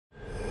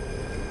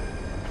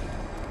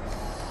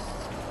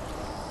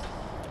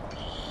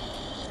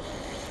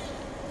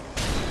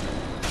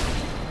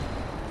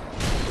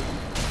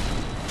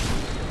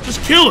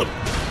kill him.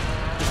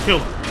 Just kill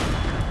him.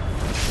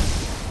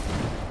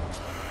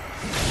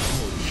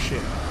 Holy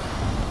shit.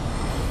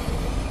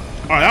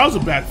 Alright, that was a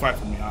bad fight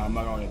for me. I'm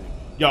not gonna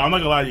Yo, I'm not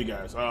gonna lie to you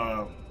guys.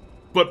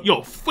 But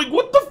yo, like,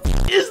 what the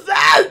f is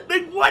that?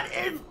 Like,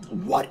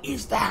 what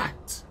is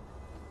that?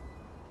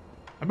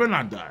 I better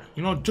not die.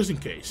 You know, just in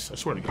case. I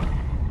swear to God.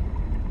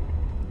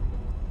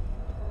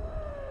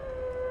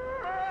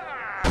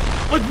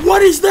 Like,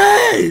 what is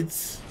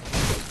that?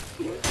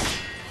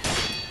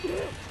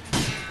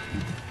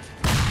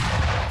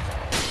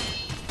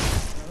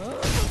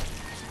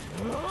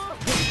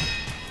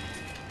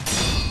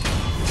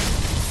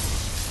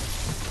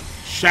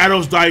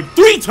 Shadows died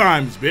 3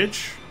 times,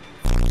 bitch.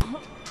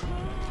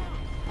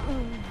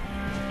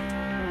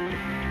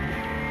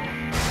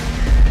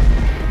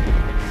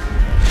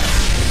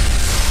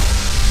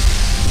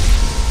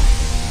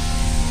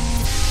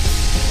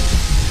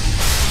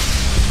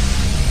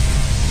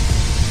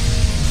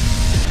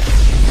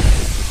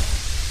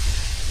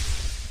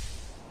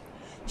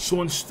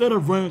 So instead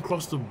of running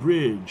across the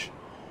bridge,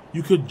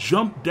 you could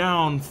jump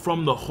down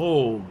from the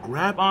hole,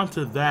 grab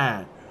onto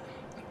that,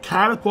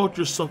 catapult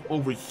yourself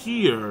over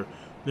here,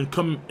 then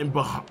come in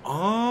behind.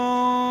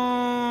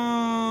 Oh,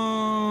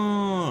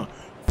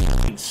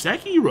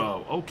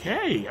 Sekiro.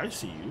 Okay, I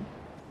see you.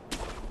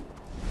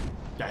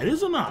 That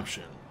is an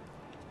option.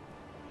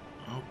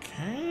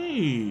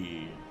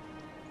 Okay.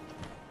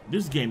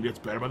 This game gets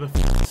better by the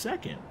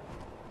second.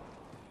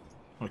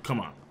 Oh,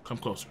 come on. Come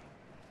closer.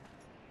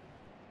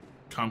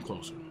 Come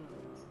closer.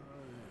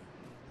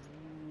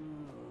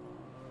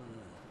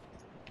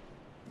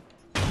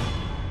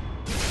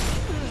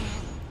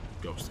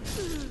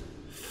 Ghosting.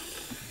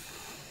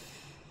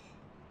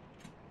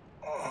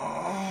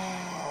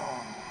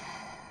 Oh,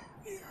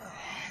 yeah,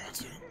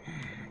 that's it.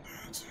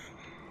 That's it.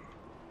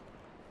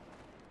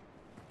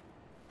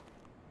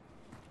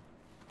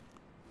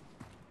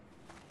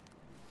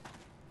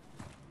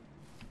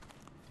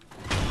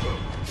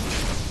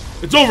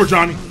 It's over,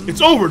 Johnny.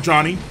 It's over,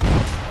 Johnny.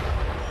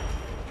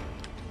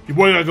 Your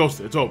boy got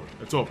ghosted. It's over.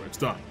 It's over. It's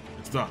done.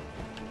 It's done.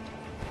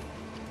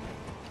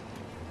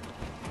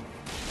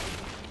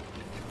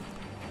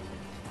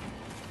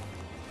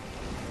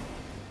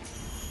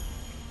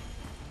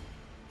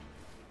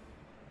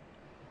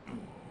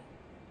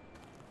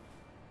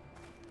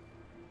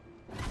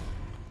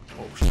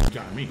 Oh, she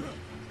got me.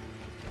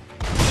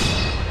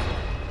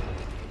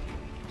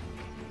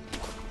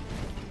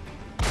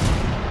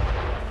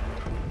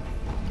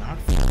 Not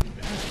fucking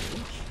bad,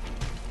 bitch.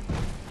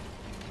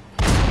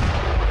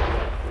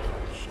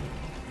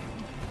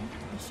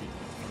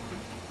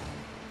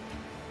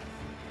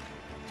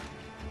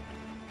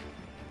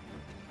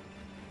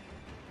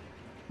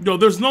 Yo,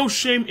 there's no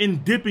shame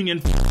in dipping in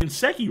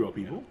Sekiro,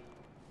 people.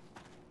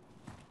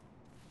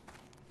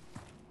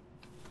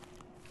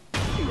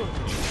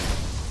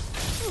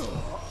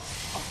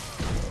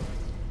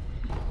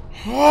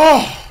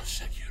 Oh,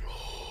 Sekiro.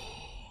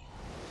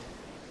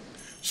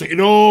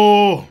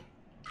 Sekiro.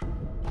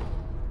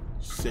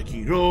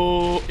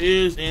 Sekiro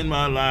is in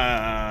my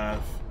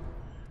life,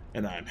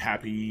 and I'm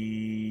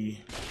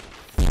happy.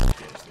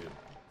 Yes, dude.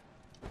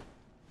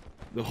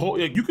 The whole,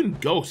 like, you can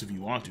ghost if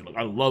you want to. Like,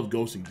 I love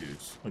ghosting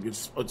dudes. Like,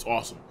 it's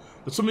awesome.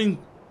 There's something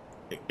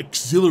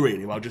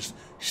exhilarating about just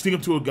sneaking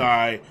up to a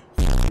guy.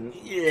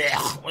 Yeah,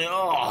 like,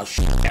 oh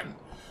shit.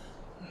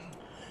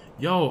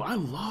 Yo, I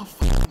love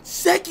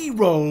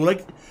Sekiro.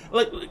 Like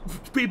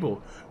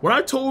people. When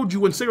I told you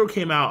when Sekiro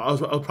came out, I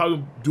was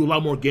probably do a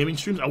lot more gaming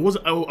streams. I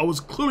was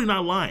clearly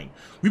not lying.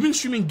 We've been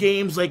streaming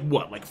games like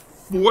what, like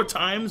 4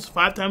 times,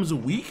 5 times a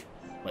week.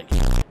 Like,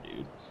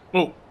 dude.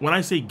 Oh, when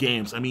I say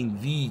games, I mean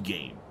the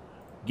game.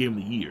 Game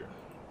of the year.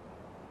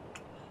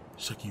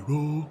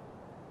 Sekiro.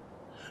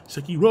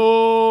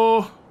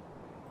 Sekiro.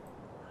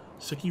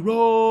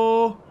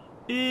 Sekiro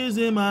is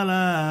in my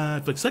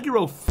life. Like,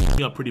 Sekiro f***ed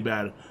me up pretty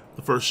bad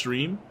the first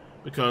stream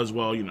because,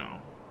 well, you know,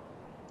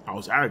 I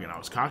was arrogant, I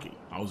was cocky,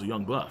 I was a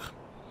young buck.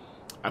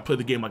 I played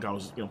the game like I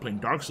was, you know, playing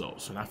Dark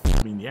Souls, and that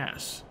f***ed me in the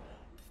ass.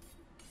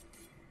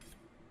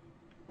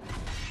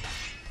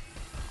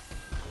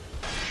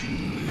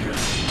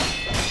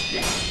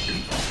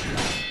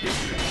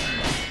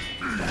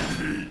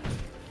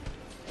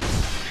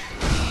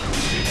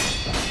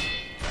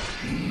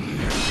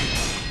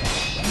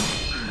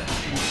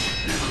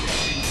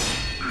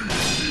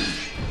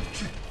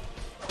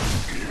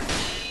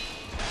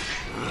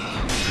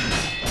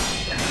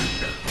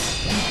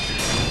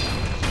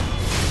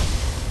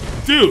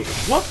 Dude,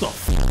 what the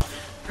f***?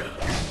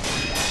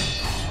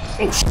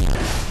 Oh, shit.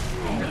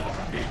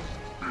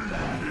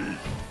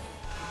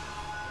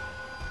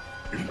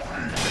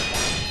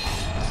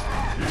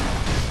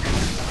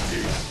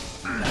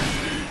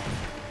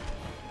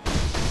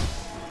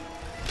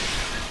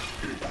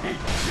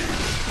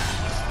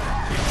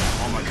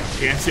 Oh my god,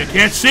 can't see, I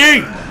can't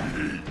see!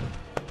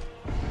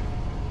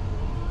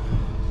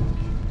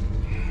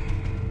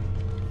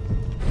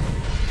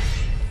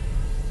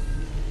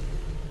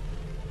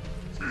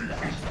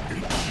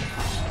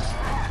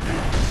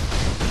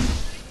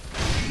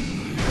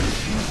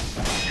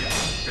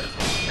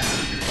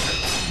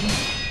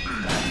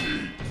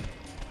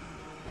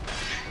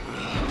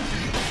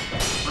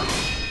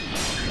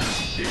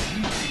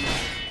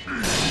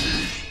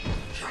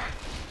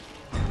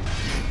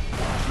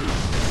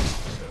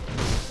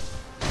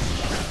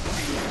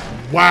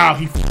 Wow,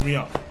 he f***ed me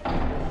up.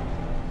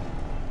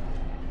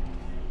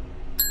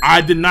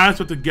 I did not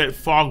expect to get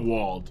fog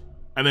walled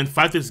and then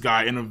fight this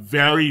guy in a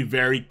very,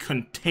 very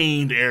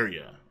contained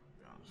area.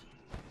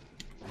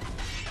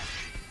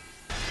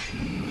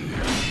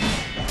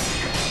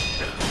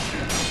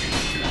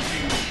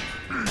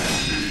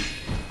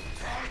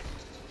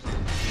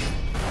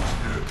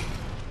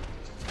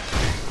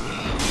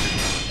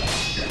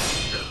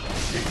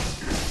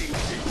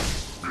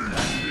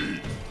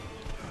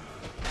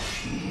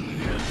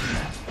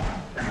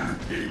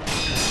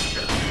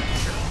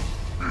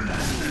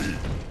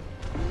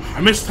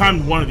 I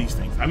mistimed one of these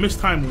things. I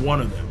mistimed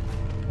one of them.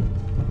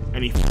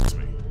 And he f***s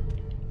me.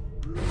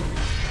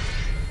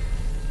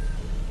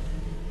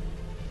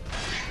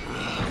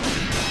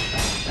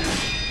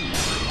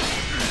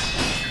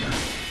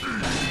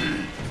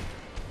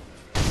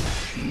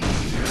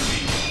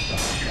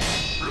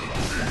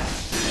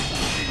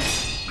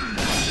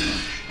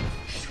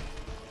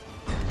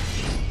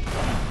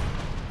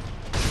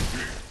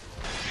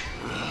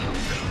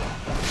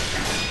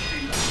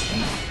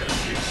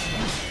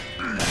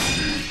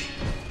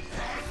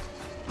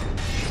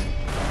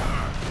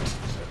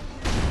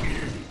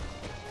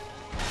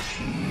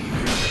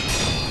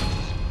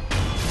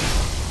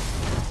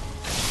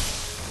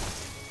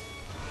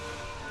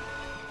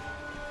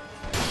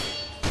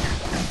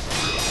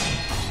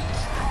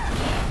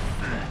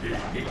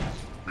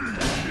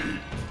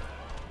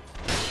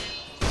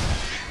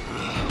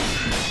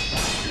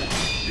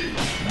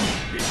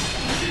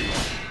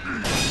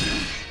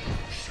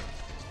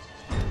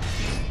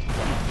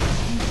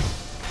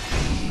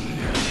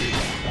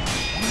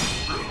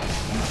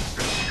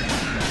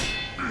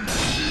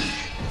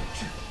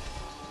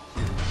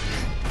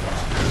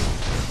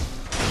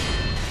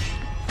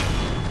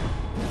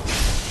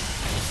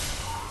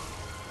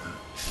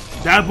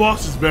 That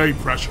boss is very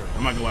pressuring.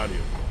 I'm not gonna lie to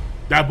you.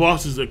 That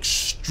boss is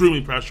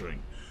extremely pressuring.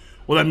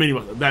 Well,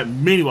 that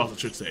mini boss, I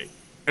should say.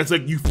 It's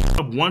like you f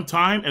up one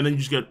time and then you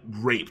just get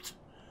raped.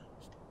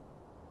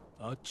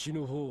 I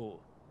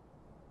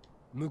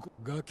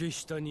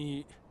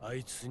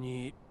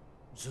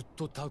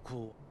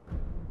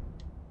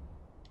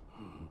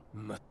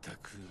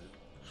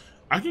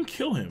can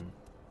kill him.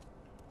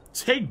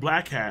 Take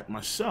Black Hat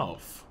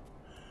myself.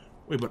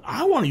 Wait, but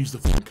I want to use the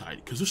f***ing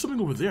kite because there's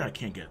something over there I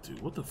can't get to.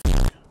 What the f***?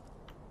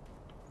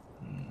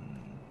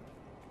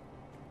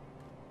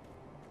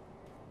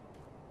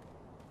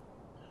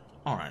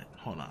 Alright,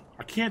 hold on.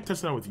 I can't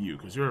test that out with you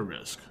because you're a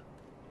risk.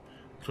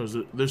 Because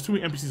there's too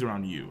many NPCs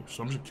around you,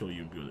 so I'm just gonna kill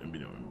you and be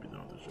done with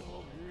this shit.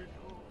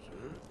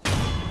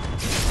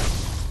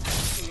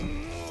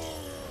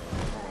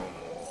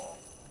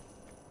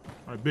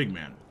 Alright, big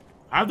man.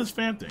 I have this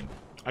fan thing.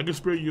 I can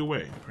spirit you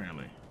away,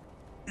 apparently.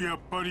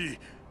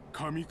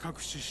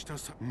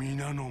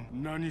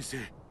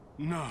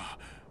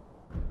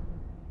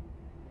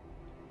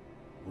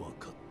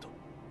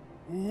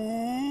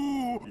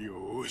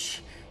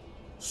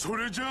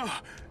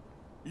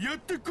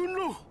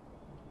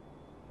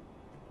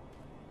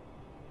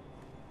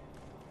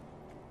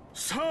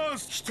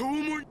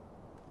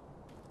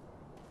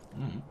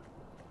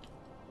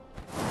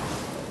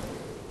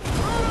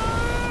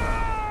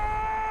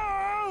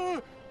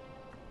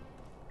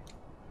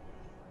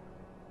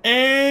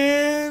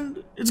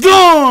 And it's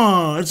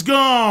gone! It's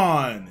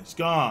gone! It's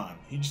gone.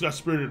 He just got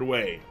spirited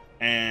away.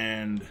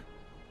 And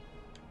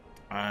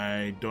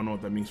I don't know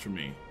what that means for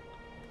me.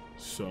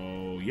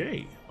 So,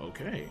 yay.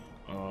 Okay.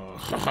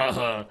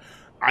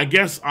 I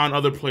guess on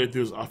other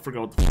playthroughs, I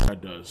forgot what the f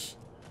that does.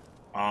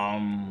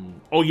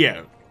 Oh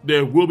yeah,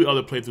 there will be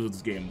other playthroughs of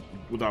this game,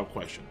 without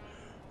question.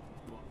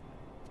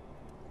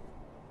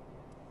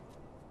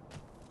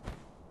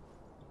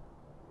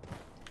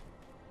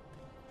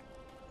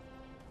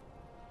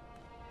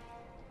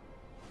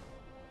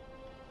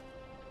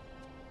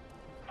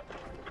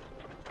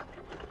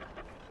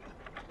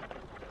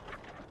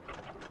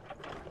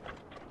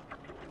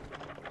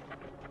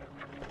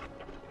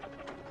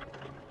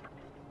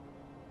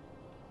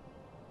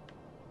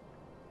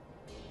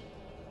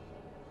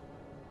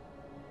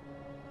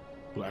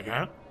 Black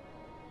Hat?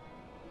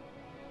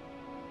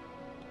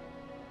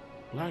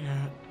 Black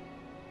Hat.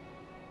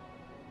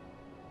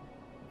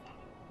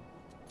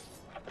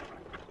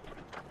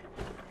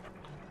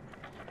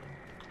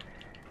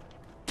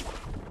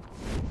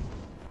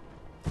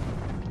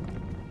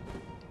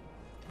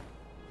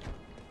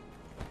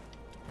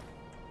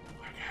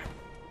 Black Hat.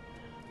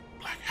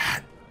 Black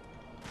Hat.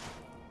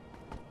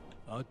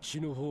 あっ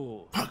ちの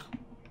方。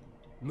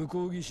向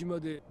こう岸ま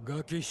で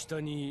崖下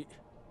に。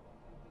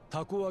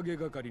タコ揚げ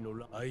係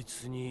のあい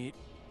つに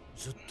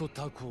ずっと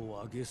タコ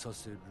を揚げさ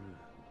せる。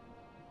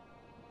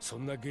そ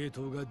んなゲー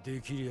トが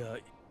できりゃ。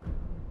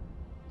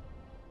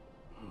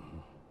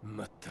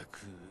まったく。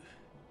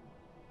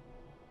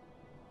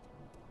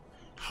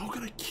How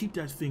can I keep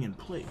that thing in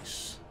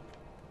place?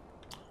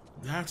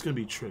 That's gonna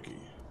be tricky.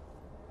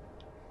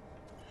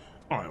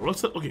 All right,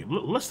 let's test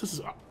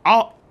this.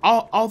 I'll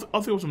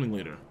think of something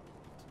later.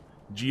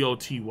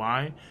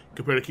 GOTY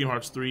compared to Kingdom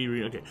Hearts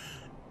 3. Okay,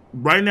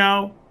 right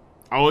now.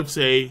 I would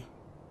say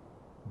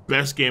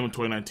best game of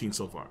 2019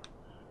 so far.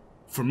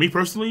 For me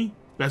personally,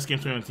 best game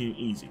of 2019,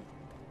 easy.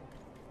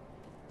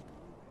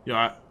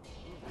 Yeah,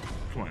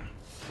 come on.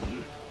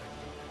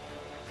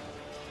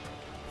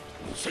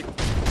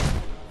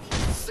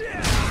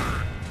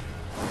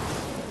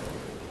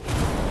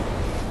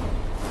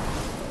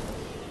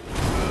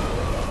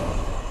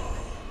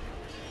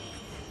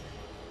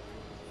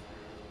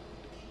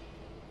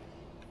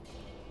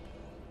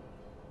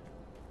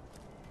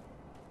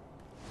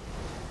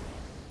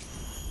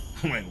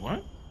 Wait,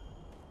 what?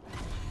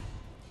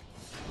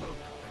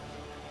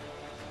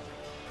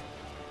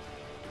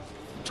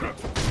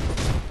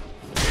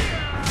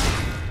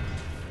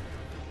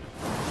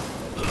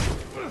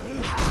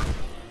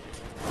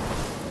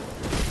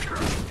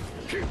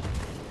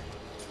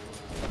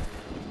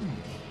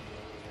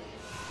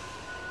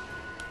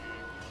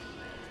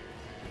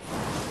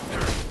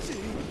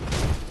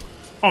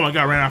 Oh my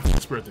god, ran out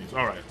of spirit things.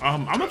 Alright.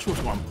 I'm not sure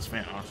what's wrong with this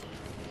fan, honestly.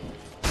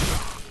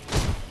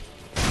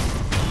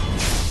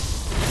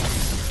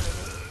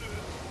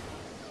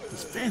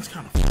 This fan's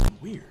kind of fucking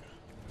weird.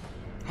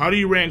 How do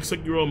you rank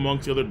Sekiro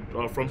amongst the other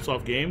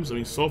FromSoft games? I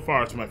mean, so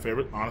far it's my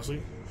favorite,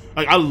 honestly.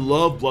 Like, I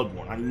love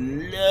Bloodborne. I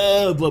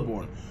love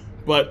Bloodborne.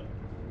 But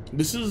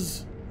this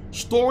is,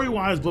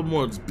 story-wise,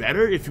 Bloodborne's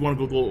better if you want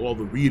to go through all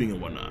the reading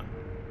and whatnot.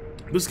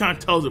 This kind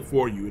of tells it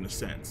for you in a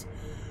sense.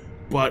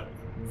 But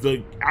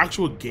the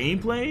actual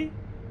gameplay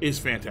is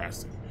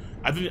fantastic.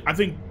 I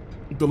think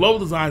the level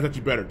design is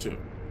actually better too.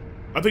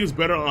 I think it's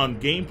better on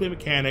gameplay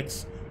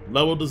mechanics,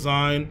 level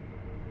design,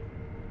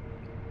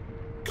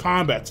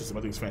 combat system.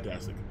 I think it's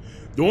fantastic.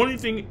 The only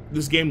thing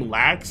this game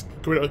lacks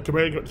compared to other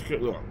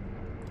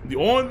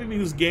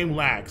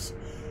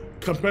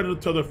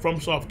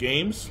FromSoft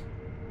games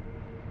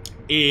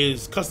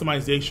is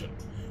customization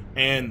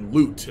and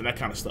loot and that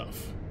kind of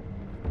stuff.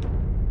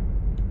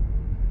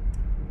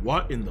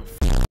 What in the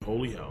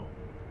holy hell?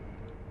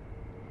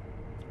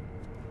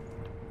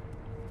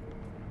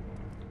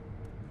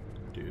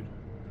 Dude.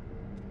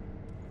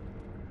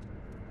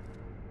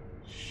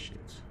 Shit.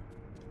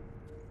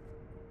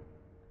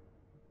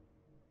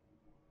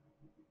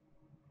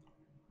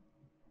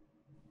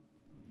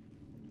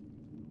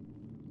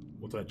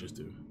 What did I just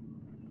do?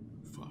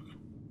 Fuck.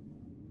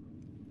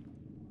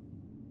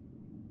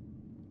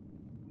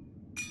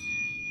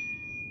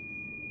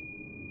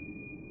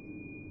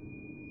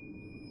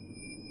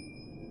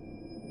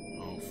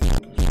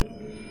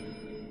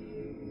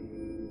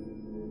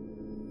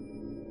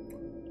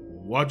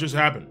 What just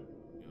happened?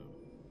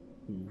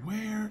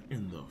 Where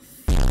in the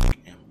fuck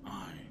am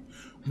I?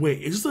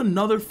 Wait, is this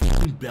another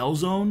fucking Bell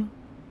Zone?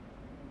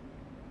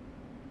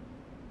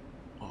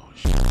 Oh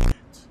shit.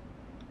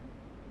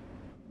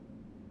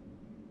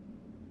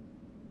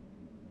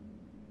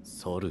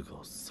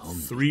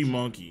 3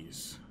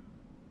 monkeys.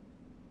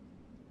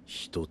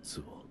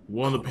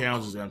 One of the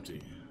panels is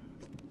empty.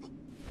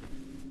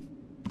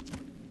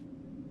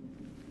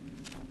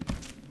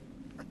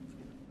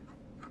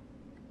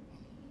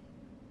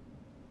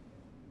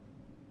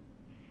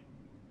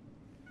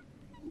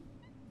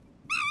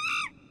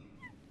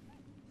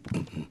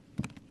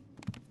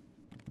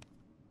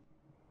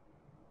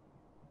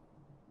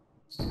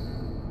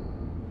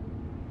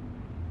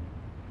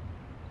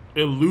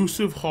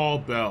 Elusive Hall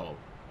Bell.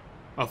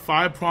 A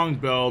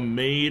 5-pronged bell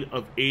made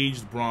of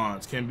aged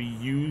bronze can be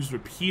used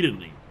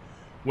repeatedly.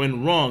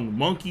 When rung,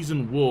 monkeys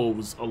and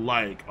wolves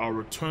alike are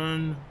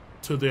returned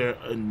to their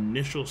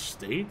initial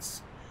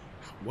states.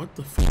 What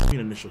the fuck mean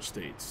initial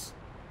states?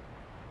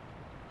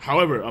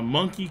 However, a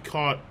monkey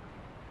caught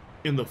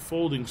in the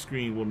folding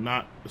screen will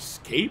not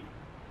escape.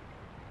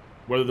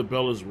 Whether the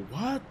bell is...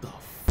 What the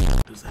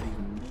fuck does that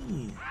even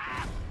mean?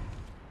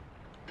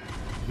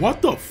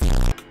 What the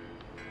fuck?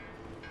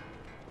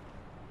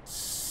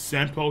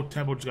 Senpo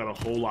Tempo just got a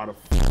whole lot of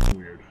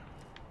weird.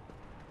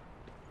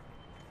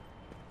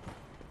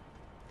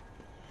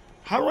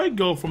 How do I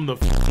go from the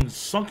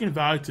sunken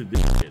valley to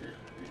this shit?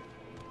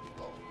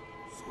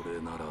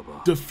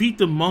 Defeat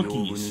the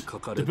monkeys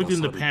depicted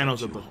in the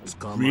panels of the...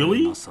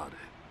 Really?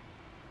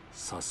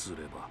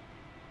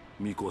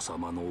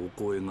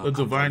 The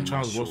divine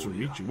child is supposed to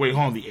reach you. Wait,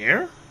 hold on, the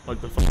air? Like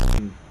the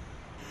fucking...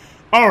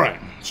 Alright,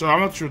 so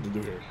I'm not sure what to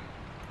do here.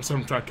 So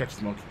I'm trying to catch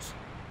the monkeys.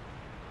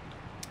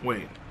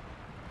 Wait.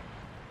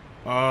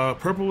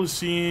 Purple is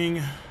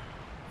seeing...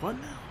 What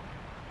now?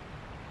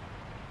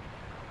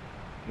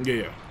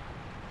 Yeah.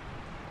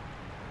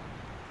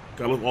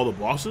 Gotta look at all the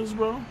bosses,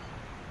 bro?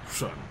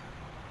 Son.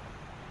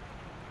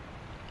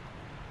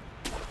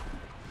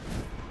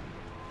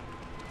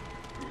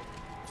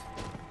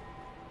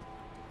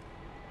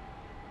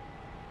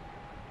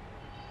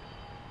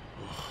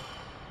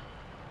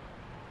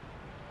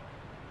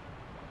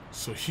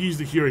 So he's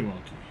the hearing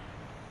monkey.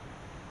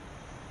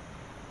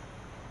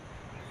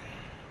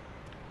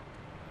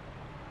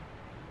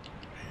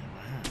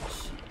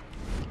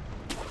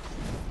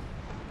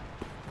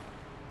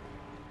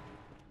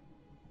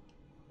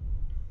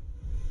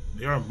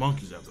 They are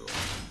monkeys after all.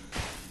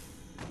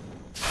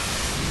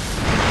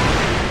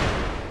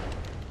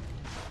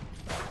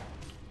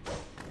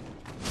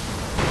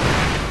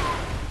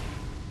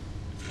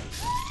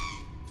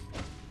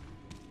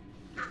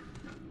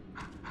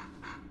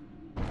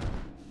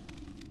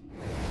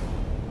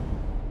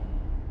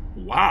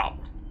 Wow.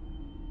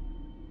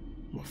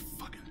 I'm a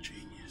fucking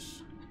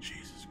genius.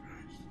 Jesus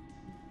Christ.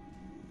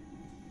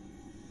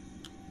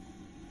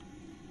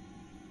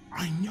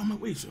 I'm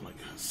like, wait, so like,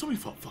 somebody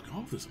felt fucking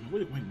off this. I'm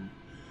like, wait.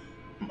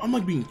 I'm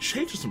like being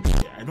chased or some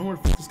shit. I don't know where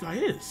the fuck this guy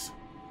is.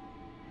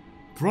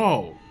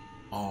 Bro.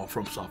 Oh,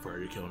 FromSoftware,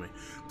 you're killing me.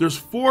 There's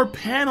 4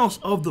 panels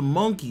of the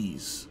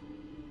monkeys.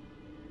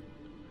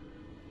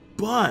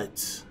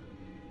 But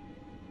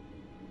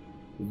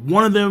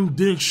one of them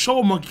didn't show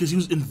a monkey because he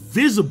was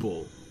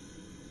invisible.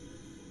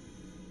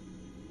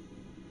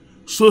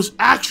 So it's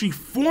actually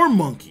 4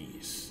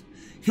 monkeys.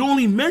 He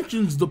only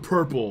mentions the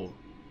purple.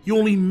 He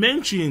only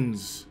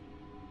mentions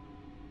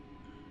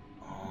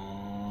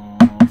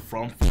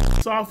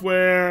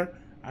FromSoftware.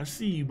 I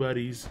see you,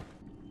 buddies.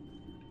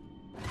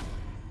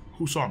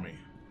 Who saw me?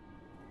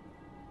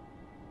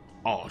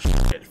 Oh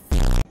shit!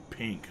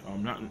 Pink.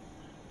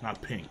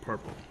 Not pink.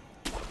 Purple.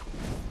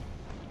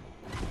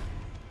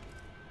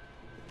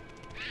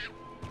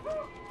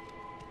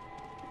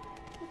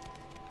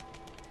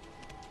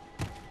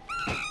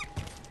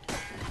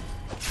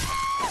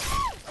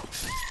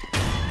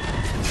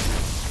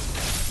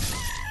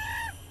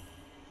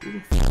 Who the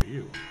fuck are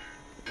you?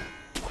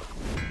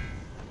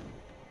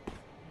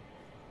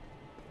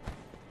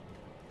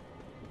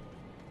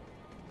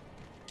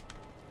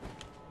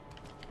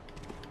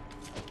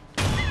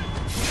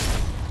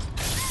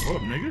 What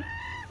up, nigga?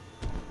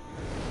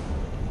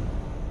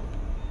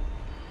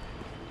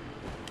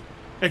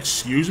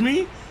 Excuse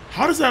me?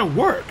 How does that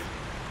work?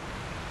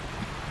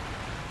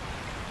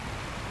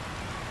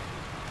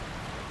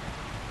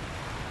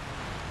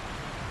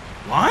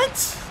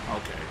 What?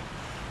 Okay.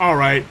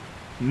 Alright.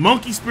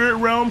 Monkey Spirit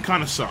Realm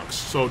kind of sucks,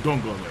 so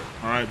don't go there.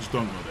 Alright? Just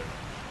don't go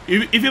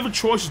there. If you have a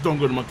choice, just don't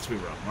go to Monkey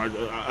Spirit Realm.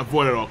 Alright?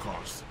 Avoid it at all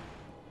costs.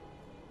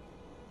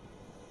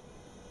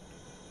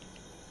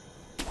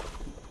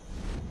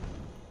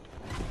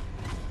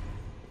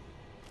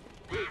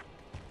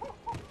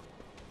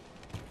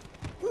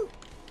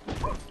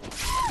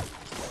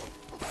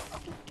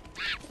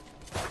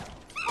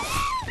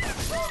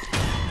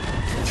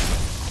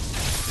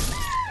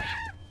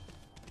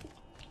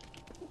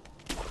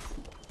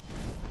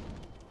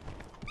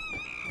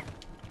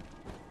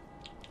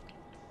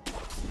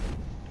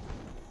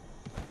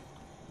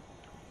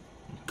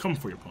 Come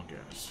for your punk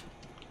ass.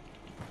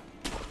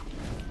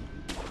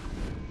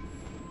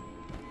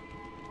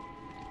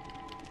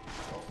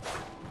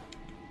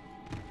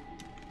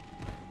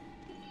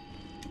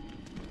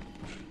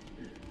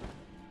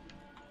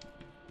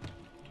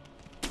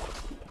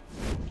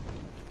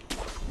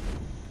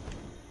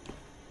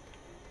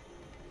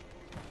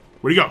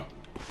 Where'd he go?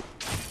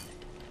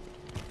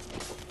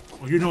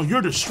 Oh, you're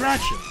a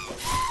distraction.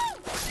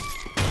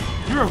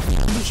 You're a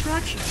f***ing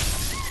distraction.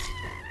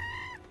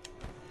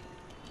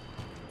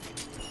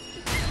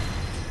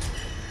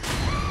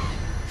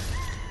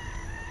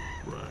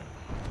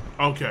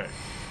 Okay.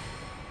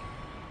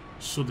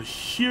 So the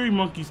hearing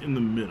monkey's in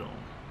the middle.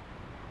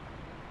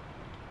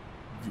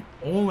 The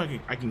only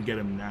I can get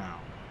him now.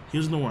 He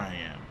doesn't know where I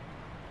am.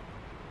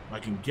 I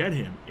can get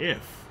him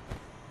if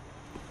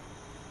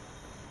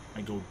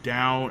I go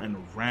down and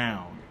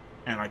around,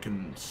 and I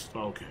can.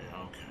 Okay.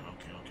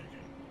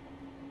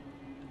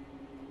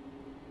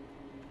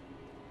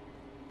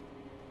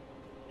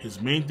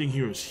 His main thing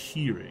here is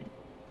hearing.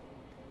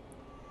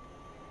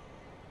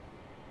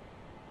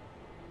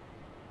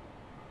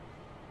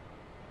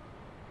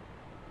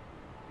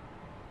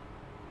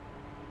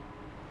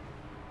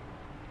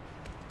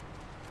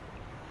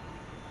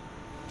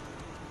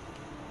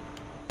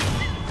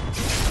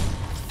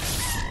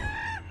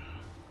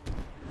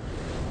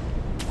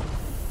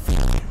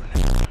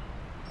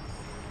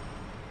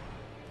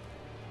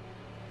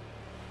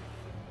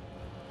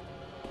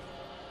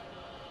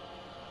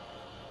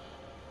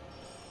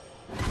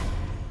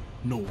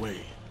 No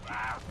way.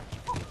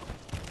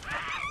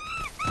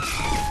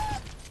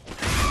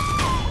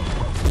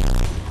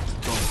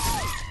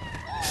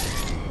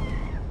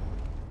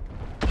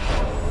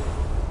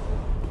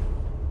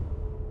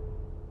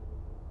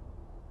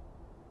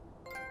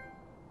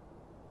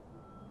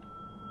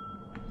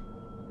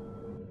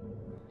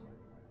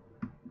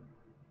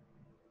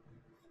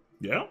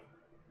 Yeah?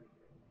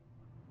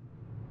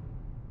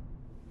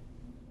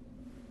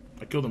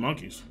 I killed the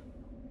monkeys.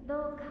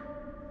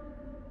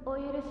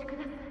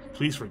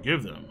 Please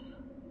forgive them.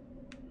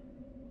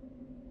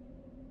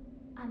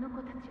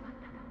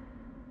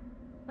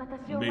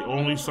 They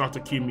only sought to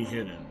keep me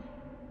hidden.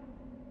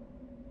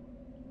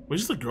 Wait,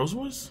 is this the girl's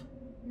voice?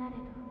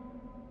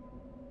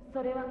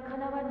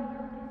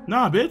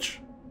 Nah, bitch.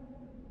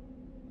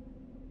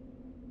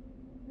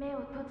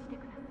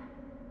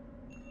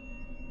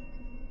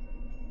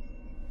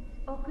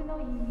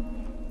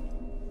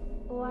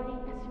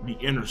 The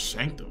inner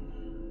sanctum.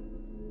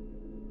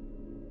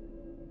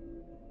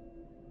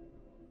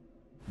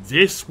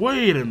 This,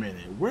 wait a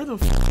minute, where the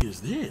fuck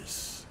is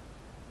this?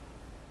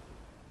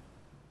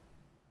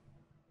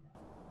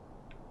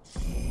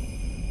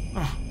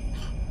 Oh.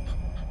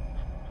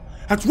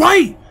 That's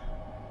right!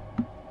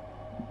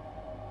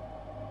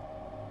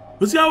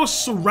 This guy was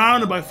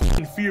surrounded by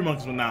fucking fear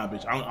monkeys, but nah,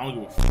 bitch. I don't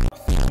give a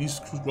fuck. These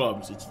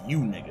scrubs, it's you,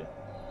 nigga.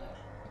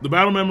 The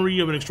battle memory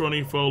of an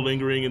extraordinary foe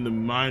lingering in the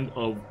mind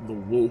of the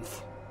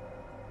wolf.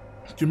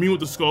 Commune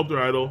with the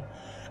sculptor idol.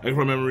 And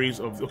for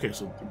memories of. Okay,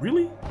 so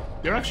really?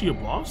 They're actually a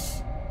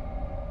boss?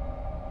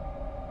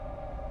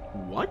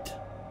 What?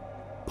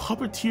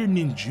 Puppeteer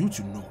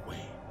ninjutsu? No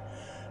way.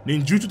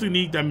 Ninjutsu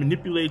technique that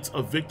manipulates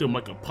a victim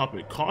like a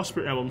puppet. Cause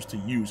spirit emblems to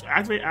use.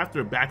 Activate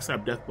after a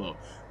backstab death blow.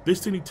 This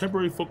technique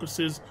temporarily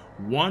focuses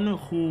one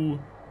who.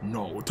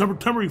 No.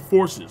 Temporary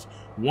forces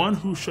one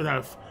who should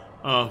have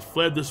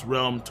fled this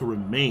realm to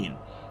remain.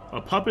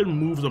 A puppet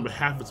moves on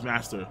behalf of its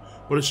master,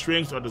 but its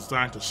strings are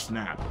designed to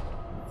snap.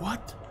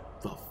 What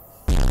the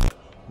fuck?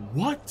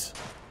 What?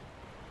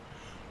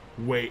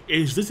 Wait,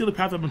 is this the other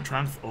path I've been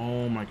trying to...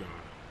 Oh my god.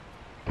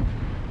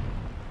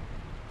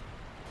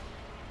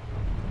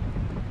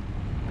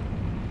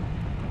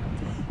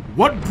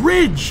 What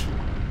bridge?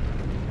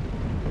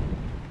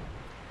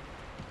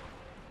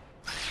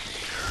 Oh,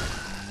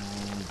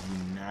 you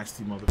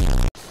nasty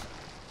motherfucker.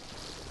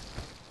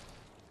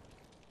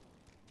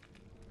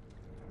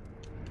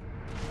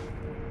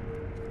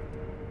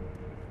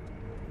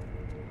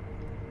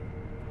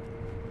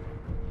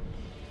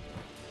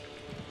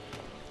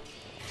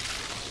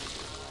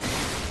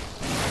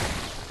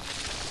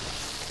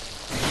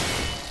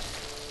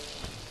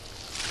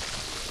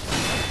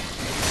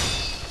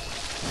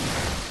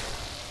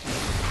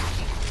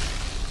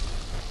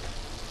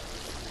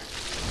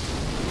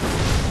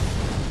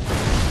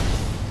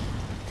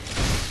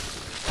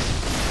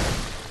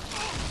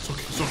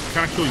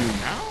 Can I kill you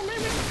now,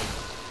 maybe?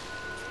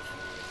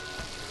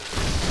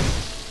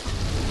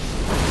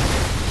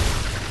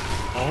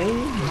 Oh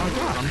my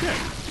god, I'm dead.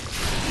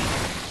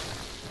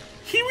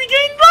 He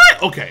regained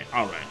life! Okay,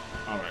 alright.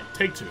 Alright,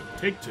 take two,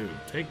 take two,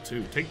 take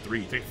two, take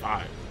three, take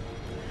five.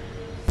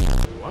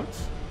 What?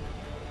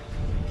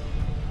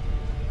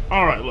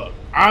 Alright, look.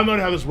 I don't know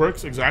how this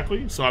works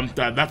exactly, so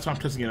that's how I'm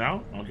testing it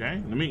out.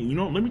 Okay? Let me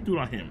do it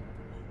on him.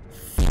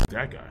 F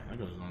that guy. That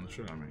guy's on the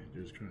shit on me.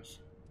 Jesus Christ.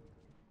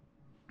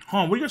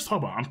 Hold on, what are you guys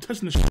talking about? I'm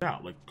testing this shit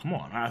out. Like, come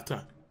on, I have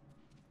time.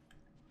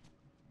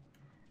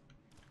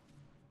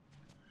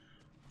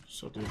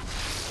 So, dude.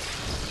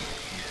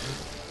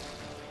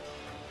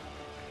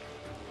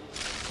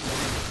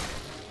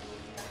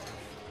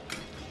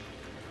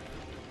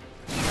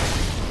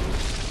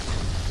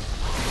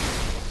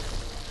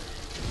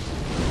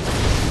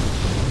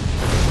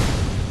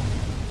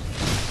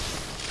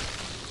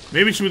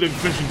 Maybe she would have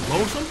finishing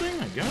blow or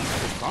something? I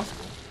guess it's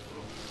possible.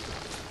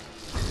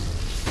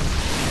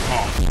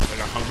 Oh, I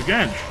got hugged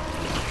again.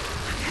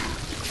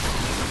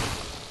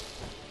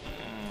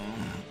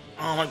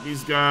 I don't like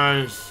these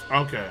guys.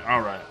 Okay,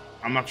 alright.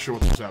 I'm not sure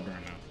what's happening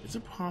right now. Is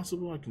it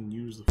possible I can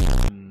use the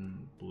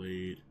fucking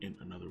blade in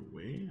another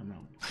way? I'm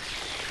not.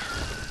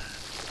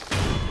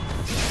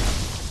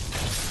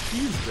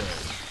 He's dead.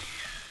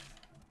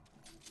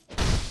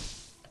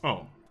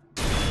 Oh.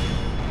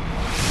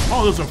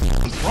 Oh, there's a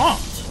fucking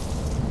prompt.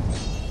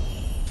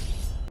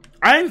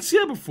 I didn't see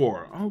it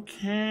before.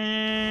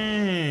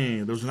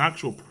 Okay. There's an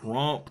actual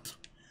prompt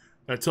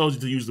that tells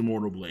you to use the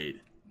mortal blade.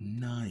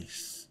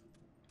 Nice.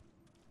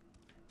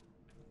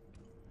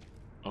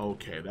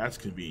 Okay, that's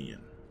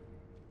convenient.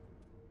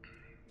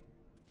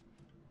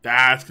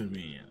 That's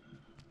convenient.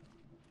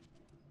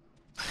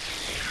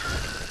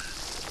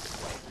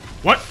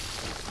 What?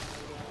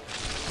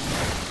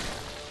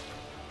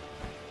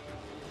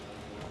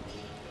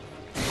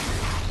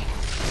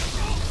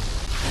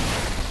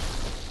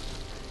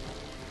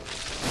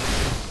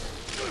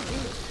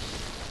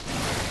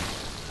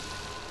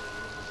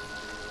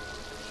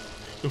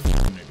 The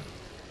fucking nigga.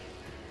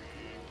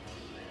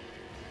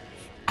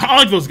 I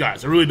like those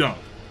guys. I really don't.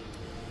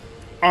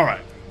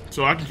 Alright.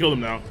 So I can kill them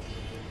now.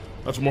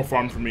 That's more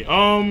farm for me.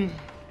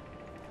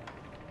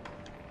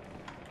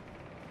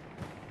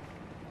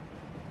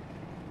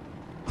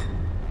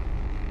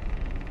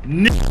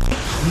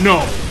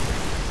 No.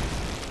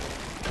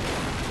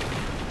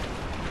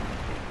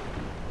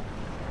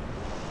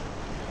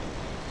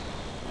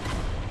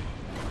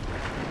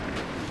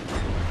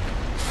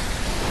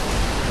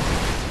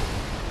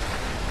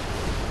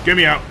 Get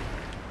me out.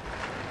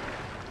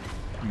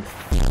 You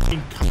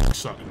fucking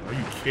cocksucker. Are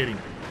you kidding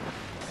me?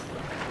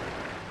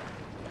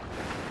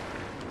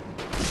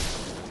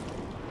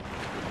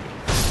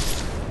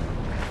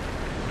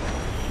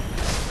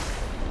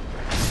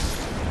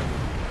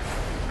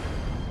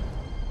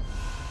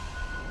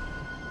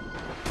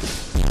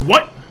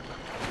 What?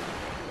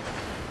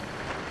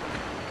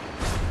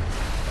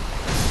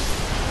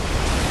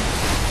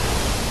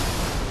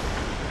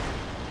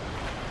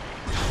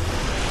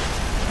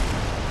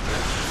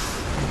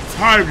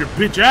 Tired of your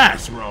bitch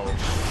ass, bro.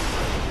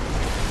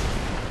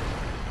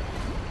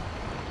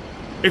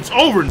 It's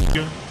over,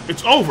 nigga.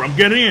 It's over. I'm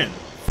getting in.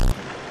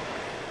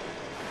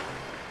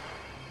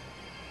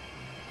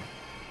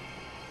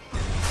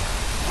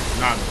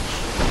 Nah,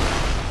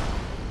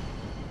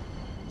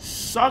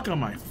 suck on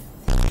my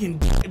fucking.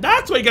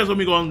 That's why you guys let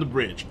me go on the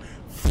bridge.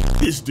 F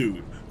this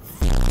dude.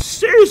 F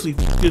seriously,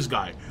 f this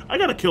guy. I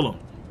gotta kill him.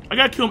 I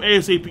gotta kill him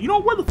ASAP. You know,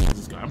 where the f is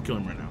this guy? I'm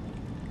killing him right now.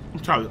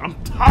 I'm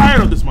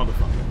tired of this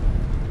motherfucker.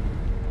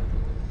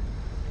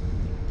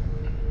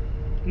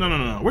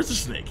 No. Where's the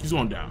snake? He's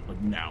going down.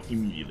 Like, now.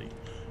 Immediately.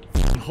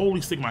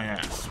 Holy stick my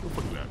ass. Where the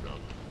fuck you at, dog?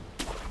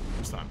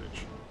 It's time,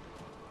 bitch.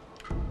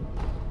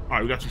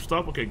 Alright, we got some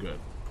stuff? Okay, good.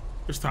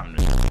 It's time,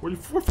 nigga. Where the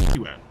fuck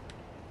you at?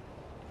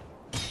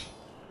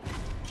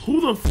 Who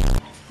the f?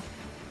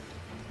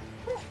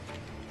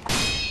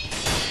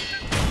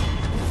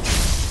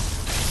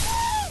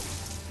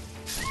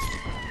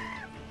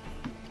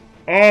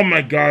 Oh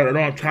my god, I don't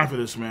have time for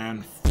this,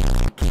 man.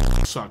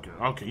 Sucker.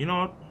 Okay, you know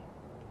what?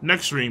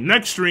 Next stream,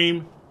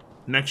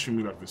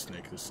 we got this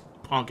snake, this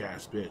punk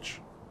ass bitch.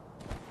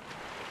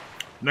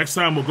 Next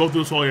time we'll go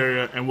through this whole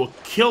area and we'll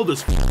kill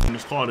this and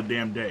just call it a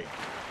damn day.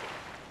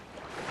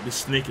 This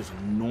snake is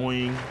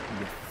annoying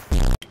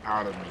the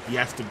out of me. He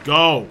has to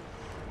go.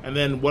 And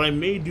then what I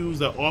may do is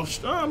that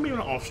maybe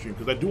not off stream,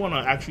 because I do want to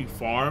actually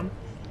farm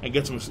and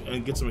get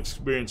some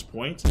experience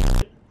points.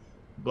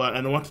 But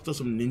I want to do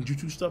some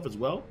ninjutsu stuff as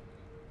well.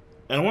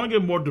 And I want to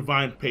get more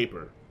divine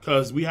paper,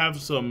 because we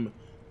have some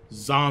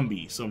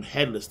zombies, some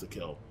headless to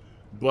kill.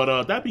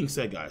 But that being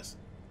said, guys,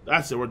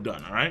 that's it. We're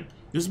done, all right?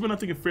 This has been, I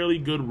think, a fairly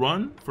good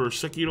run for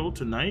Sekiro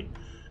tonight.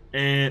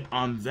 And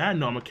on that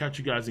note, I'm going to catch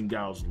you guys and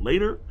gals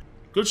later.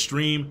 Good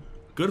stream.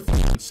 Good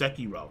fucking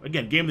Sekiro.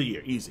 Again, game of the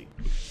year. Easy.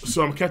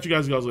 So I'm going to catch you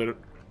guys and gals later.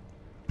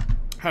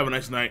 Have a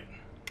nice night.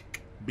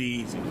 Be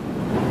easy.